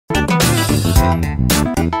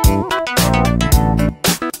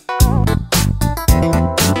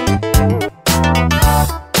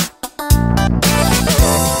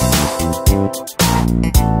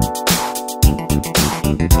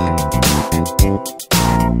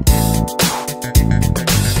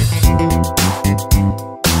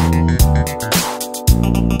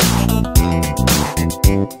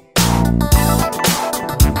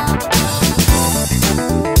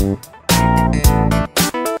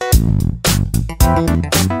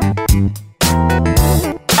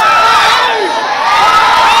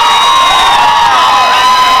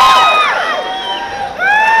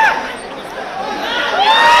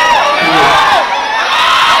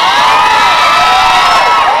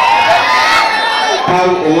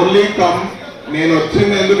నేను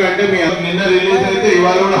వచ్చింది ఎందుకంటే మీ నిన్న రిలీజ్ అయితే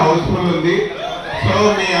ఇవాళ కూడా హౌస్ఫుల్ ఉంది. సో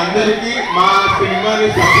మీ అందరికీ మా సినిమాని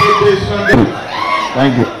సపోర్ట్ చేసినందుకు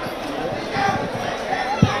thank you.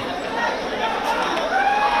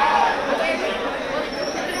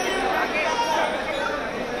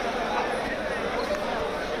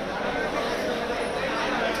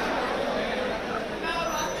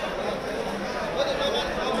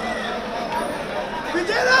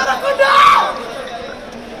 Vijay Devarakonda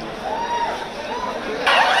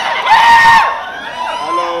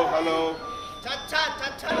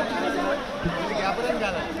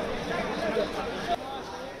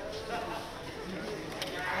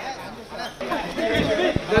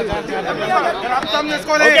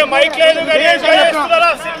okay mic లేదు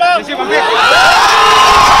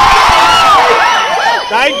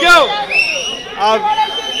థ్యాంక్ యూ.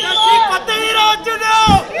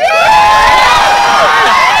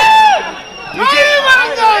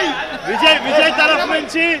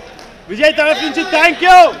 విజయ్ తరఫు నుంచి thank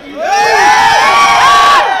you.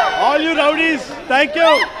 All you rowdies thank you.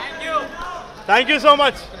 Thank you so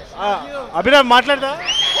much. Abhiram మాట్లాడదా?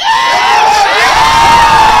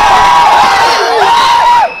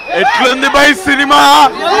 ఎట్లుంది బై సినిమా?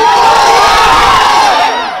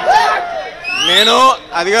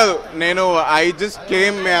 నేను ఐ జస్ట్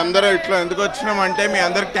కేమ్. మీ అందరూ ఇట్లా ఎందుకు వచ్చినామంటే మీ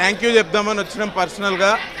అందరికి థ్యాంక్ యూ చెప్దామని వచ్చినాం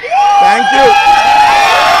పర్సనల్గా. Thank you.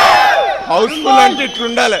 హౌస్ఫుల్ అంటే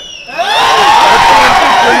ఇట్లుండాలి,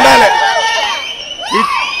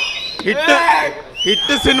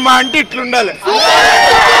 హిట్ సినిమా అంటే ఇట్లుండాలి.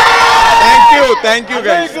 Thank you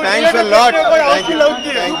guys. Thanks a lot. Thank you.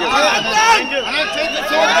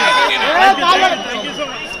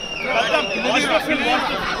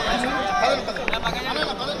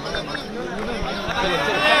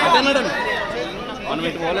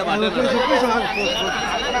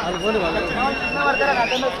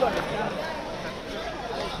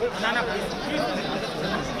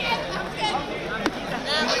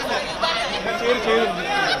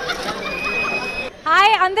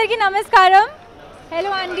 Hi అందరికీ నమస్కారం.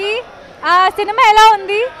 హలో అండి, సినిమా ఎలా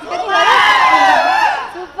ఉంది?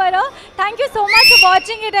 Super. Thank you so much for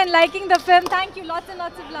watching it and liking the film. Thank you. Lots and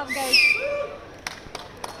lots of love guys.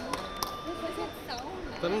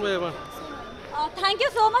 Thank you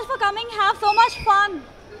so much for coming. Have so much fun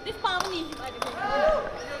this Pavani.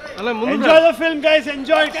 Enjoy the film guys.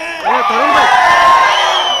 Enjoy it.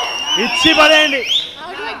 ఇచ్చి పడేయండి.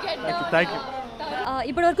 Thank you.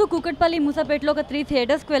 ఇప్పటివరకు కూకట్పల్లి, మూసాపేటలో ఒక 3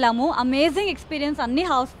 థియేటర్స్కి వెళ్ళాము. Amazing experience, అన్ని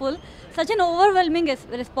Housefull. Such an overwhelming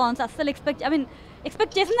response. అస్సలు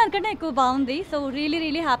expect చేసిన దానికంటే ఎక్కువ బాగుంది. So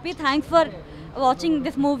really happy. Thanks for watching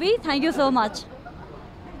this movie. Thank you so much.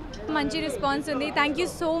 మంచి రెస్పాన్స్ ఉంది. Thank you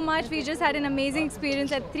so much. We just had an amazing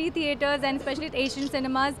experience at 3 theaters and especially at Asian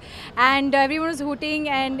cinemas, and everyone was hooting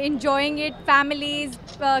and enjoying it. Families,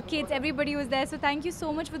 kids, everybody was there. So thank you so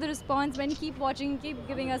much for the response. When you keep watching, keep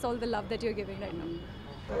giving us all the love that you're giving right now.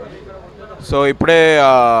 So ఇప్పుడే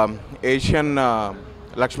Asian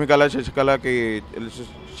Lakshmikala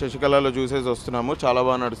శశికళలో చూసేసి వస్తున్నాము. చాలా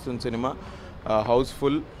బాగా నడుస్తుంది cinema.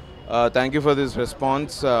 Housefull. Thank you for this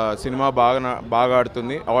response. Cinema బాగా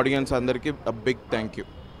ఆడుతుంది. Audience అందరికీ big thank you.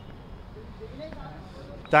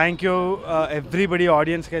 Thank you everybody.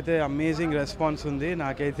 ఆడియన్స్కి అయితే అమేజింగ్ రెస్పాన్స్ ఉంది.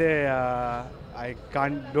 నాకైతే I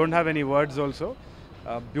don't have any words also.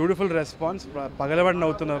 Beautiful response. పగలబడి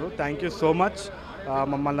నవ్వుతున్నారు. థ్యాంక్ యూ సో మచ్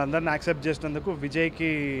మమ్మల్ని అందరిని యాక్సెప్ట్ చేసినందుకు.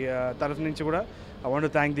 విజయ్కి తరఫు నుంచి కూడా I want to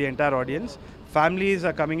thank the entire audience. Families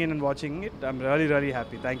are coming in and watching it. I'm really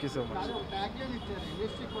happy. Thank you so much.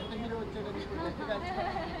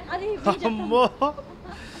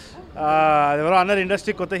 ఎవరో అన్నారు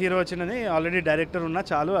ఇండస్ట్రీ కొత్త హీరో వచ్చిందని. ఆల్రెడీ డైరెక్టర్ ఉన్నా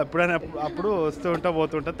చాలు. ఎప్పుడైనా అప్పుడు వస్తూ ఉంటా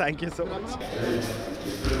పోతుంటా. Thank you so much.